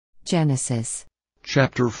Genesis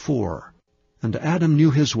Chapter 4. And Adam knew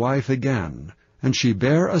his wife again, and she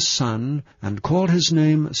bare a son, and called his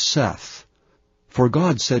name Seth. For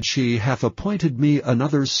God, said she, hath appointed me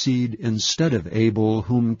another seed instead of Abel,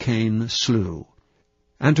 whom Cain slew.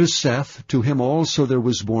 And to Seth, to him also there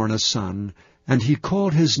was born a son, and he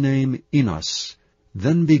called his name Enos.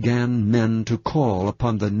 Then began men to call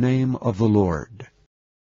upon the name of the Lord.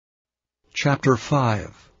 Chapter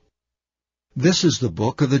 5. This is the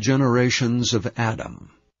book of the generations of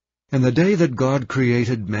Adam. In the day that God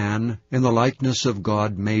created man, in the likeness of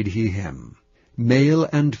God made he him. Male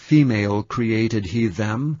and female created he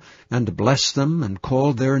them, and blessed them, and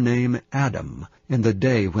called their name Adam, in the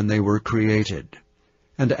day when they were created.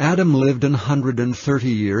 And Adam lived 130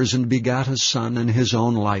 years, and begat a son in his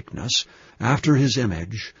own likeness, after his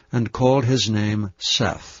image, and called his name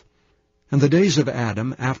Seth. And the days of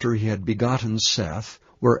Adam, after he had begotten Seth,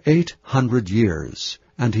 were 800 years,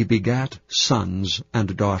 and he begat sons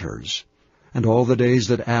and daughters. And all the days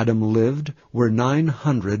that Adam lived were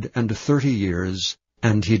 930 years,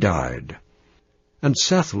 and he died. And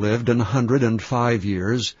Seth lived 105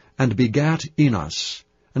 years, and begat Enos.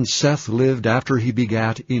 And Seth lived after he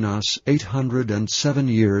begat Enos 807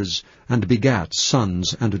 years, and begat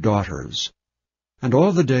sons and daughters. And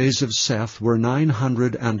all the days of Seth were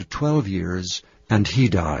 912 years, and he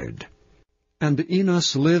died. And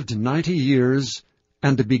Enos lived 90 years,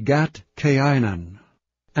 and begat Cainan.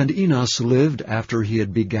 And Enos lived after he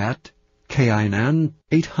had begat Cainan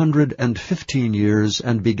 815 years,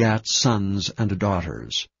 and begat sons and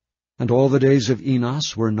daughters. And all the days of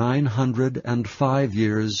Enos were 905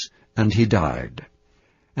 years, and he died.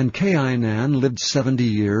 And Cainan lived 70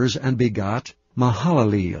 years, and begot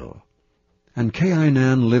Mahalaleel. And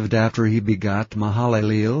Cainan lived after he begat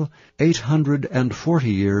Mahalaleel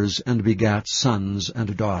 840 years, and begat sons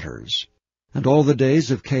and daughters. And all the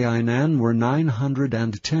days of Cainan were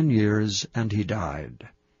 910 years, and he died.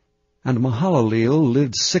 And Mahalaleel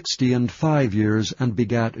lived 65 years, and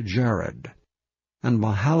begat Jared. And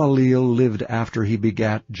Mahalaleel lived after he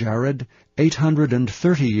begat Jared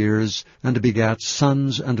 830 years, and begat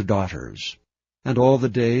sons and daughters. And all the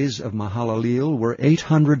days of Mahalaleel were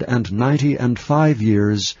 895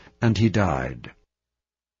 years, and he died.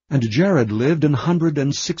 And Jared lived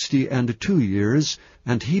 162 years,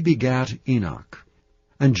 and he begat Enoch.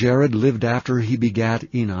 And Jared lived after he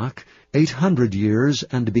begat Enoch 800 years,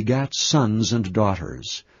 and begat sons and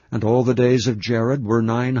daughters. And all the days of Jared were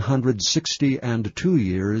 962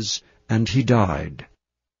 years, and he died.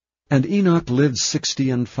 And Enoch lived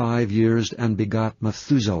 65 years, and begot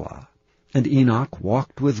Methuselah. And Enoch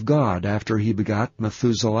walked with God after he begat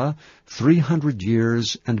Methuselah 300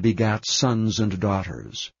 years, and begat sons and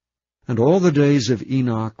daughters. And all the days of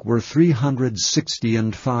Enoch were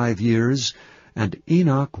 365 years, and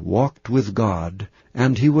Enoch walked with God,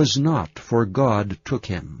 and he was not, for God took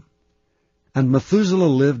him. And Methuselah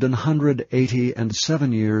lived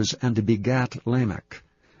 187 years, and begat Lamech.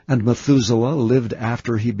 And Methuselah lived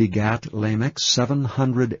after he begat Lamech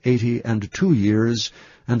 782 years,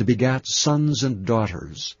 and begat sons and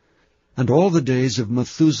daughters. And all the days of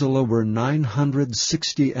Methuselah were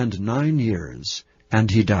 969 years,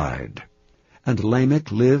 and he died. And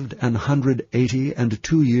Lamech lived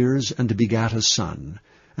 182 years, and begat a son.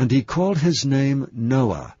 And he called his name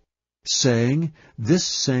Noah, saying, This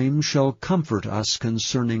same shall comfort us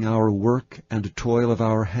concerning our work and toil of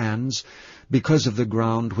our hands, because of the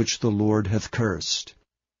ground which the Lord hath cursed.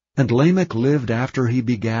 And Lamech lived after he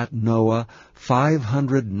begat Noah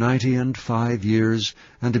 595 years,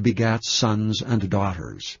 and begat sons and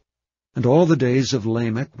daughters. And all the days of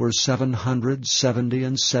Lamech were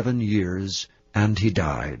 777 years, and he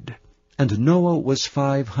died. And Noah was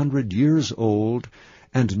 500 years old,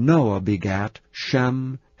 and Noah begat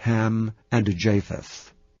Shem, Ham, and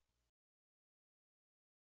Japheth.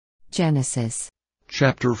 Genesis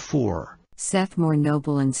Chapter 4. Seth more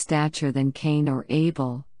noble in stature than Cain or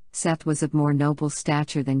Abel. Seth was of more noble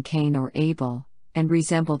stature than Cain or Abel, and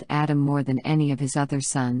resembled Adam more than any of his other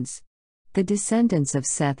sons. The descendants of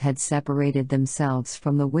Seth had separated themselves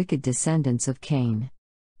from the wicked descendants of Cain.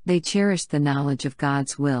 They cherished the knowledge of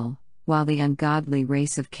God's will, while the ungodly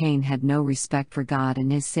race of Cain had no respect for God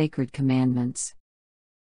and his sacred commandments.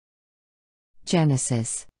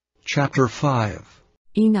 Genesis Chapter 5.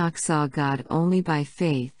 Enoch saw God only by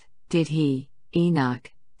faith. Did he,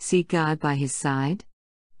 Enoch, see God by his side?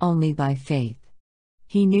 Only by faith.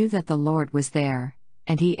 He knew that the Lord was there,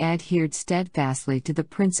 and he adhered steadfastly to the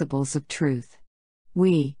principles of truth.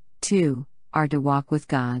 We, too, are to walk with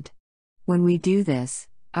God. When we do this,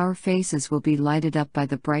 our faces will be lighted up by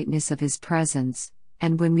the brightness of His presence,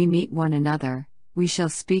 and when we meet one another, we shall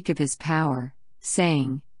speak of his power,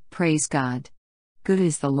 saying, Praise God. Good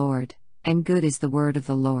is the Lord, and good is the word of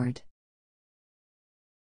the Lord.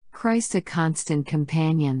 Christ a constant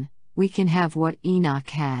companion, we can have what Enoch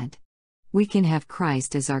had. We can have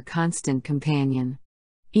Christ as our constant companion.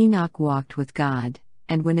 Enoch walked with God,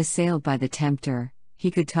 and when assailed by the tempter, he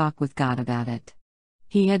could talk with God about it.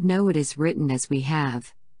 He had no it is written as we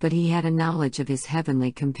have, but he had a knowledge of his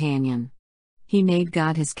heavenly companion. He made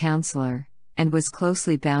God his counselor, and was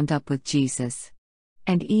closely bound up with Jesus.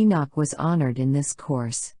 And Enoch was honored in this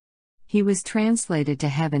course. He was translated to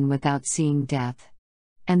heaven without seeing death.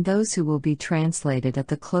 And those who will be translated at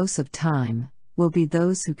the close of time, will be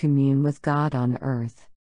those who commune with God on earth.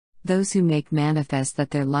 Those who make manifest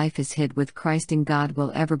that their life is hid with Christ in God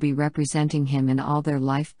will ever be representing Him in all their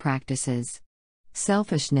life practices.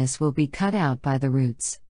 Selfishness will be cut out by the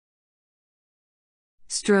roots.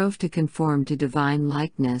 Strove to conform to divine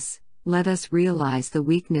likeness. Let us realize the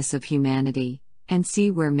weakness of humanity, and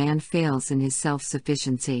see where man fails in his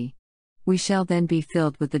self-sufficiency. We shall then be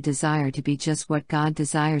filled with the desire to be just what God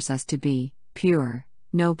desires us to be, pure,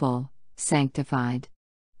 noble, sanctified.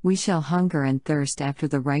 We shall hunger and thirst after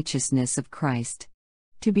the righteousness of Christ.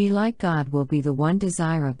 To be like God will be the one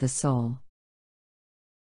desire of the soul.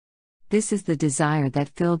 This is the desire that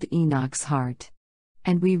filled Enoch's heart.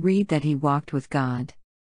 And we read that he walked with God.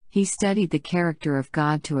 He studied the character of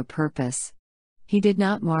God to a purpose. He did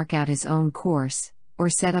not mark out his own course, or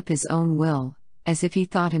set up his own will, as if he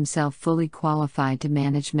thought himself fully qualified to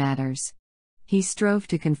manage matters. He strove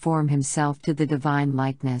to conform himself to the divine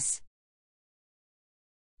likeness.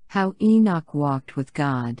 How Enoch walked with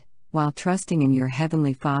God, while trusting in your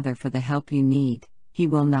heavenly Father for the help you need, He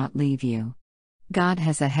will not leave you. God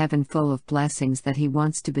has a heaven full of blessings that He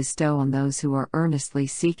wants to bestow on those who are earnestly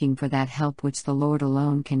seeking for that help which the Lord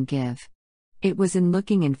alone can give. It was in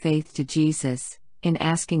looking in faith to Jesus, in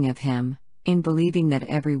asking of Him, in believing that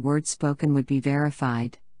every word spoken would be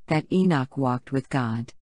verified, that Enoch walked with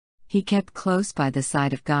God. He kept close by the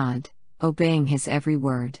side of God, obeying His every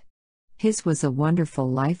word. His was a wonderful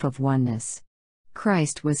life of oneness.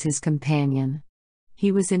 Christ was his companion.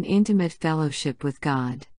 He was in intimate fellowship with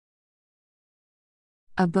God.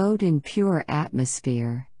 Abode in pure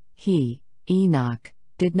atmosphere. He, Enoch,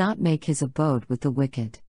 did not make his abode with the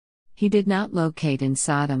wicked. He did not locate in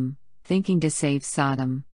Sodom, thinking to save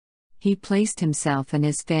Sodom. He placed himself and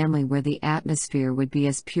his family where the atmosphere would be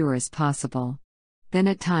as pure as possible. Then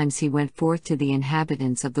at times he went forth to the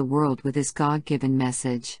inhabitants of the world with his God-given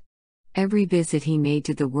message. Every visit he made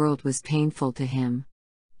to the world was painful to him.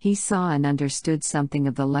 He saw and understood something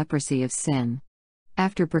of the leprosy of sin.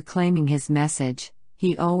 After proclaiming his message,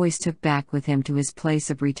 he always took back with him to his place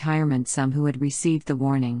of retirement some who had received the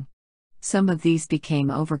warning. Some of these became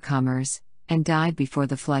overcomers, and died before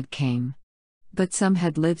the flood came. But some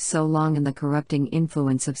had lived so long in the corrupting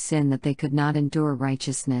influence of sin that they could not endure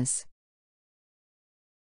righteousness.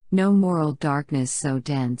 No moral darkness so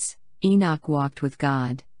dense, Enoch walked with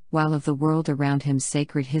God, while of the world around him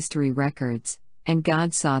sacred history records, and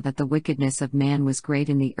God saw that the wickedness of man was great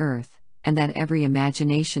in the earth, and that every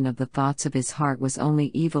imagination of the thoughts of his heart was only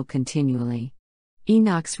evil continually.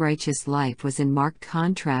 Enoch's righteous life was in marked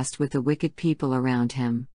contrast with the wicked people around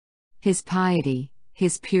him. His piety,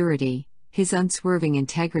 his purity, his unswerving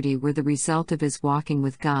integrity were the result of his walking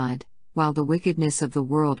with God, while the wickedness of the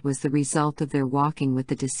world was the result of their walking with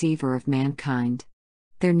the deceiver of mankind.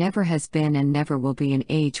 There never has been and never will be an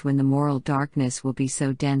age when the moral darkness will be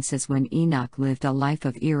so dense as when Enoch lived a life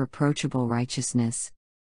of irreproachable righteousness.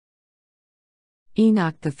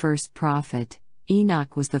 Enoch the first prophet.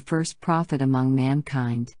 Enoch was the first prophet among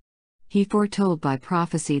mankind. He foretold by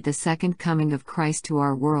prophecy the second coming of Christ to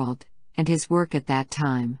our world, and his work at that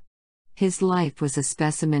time. His life was a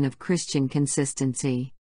specimen of Christian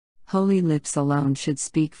consistency. Holy lips alone should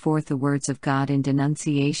speak forth the words of God in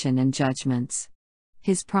denunciation and judgments.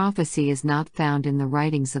 His prophecy is not found in the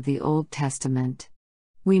writings of the Old Testament.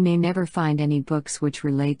 We may never find any books which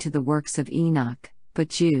relate to the works of Enoch, but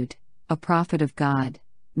Jude, a prophet of God,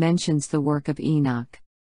 mentions the work of Enoch.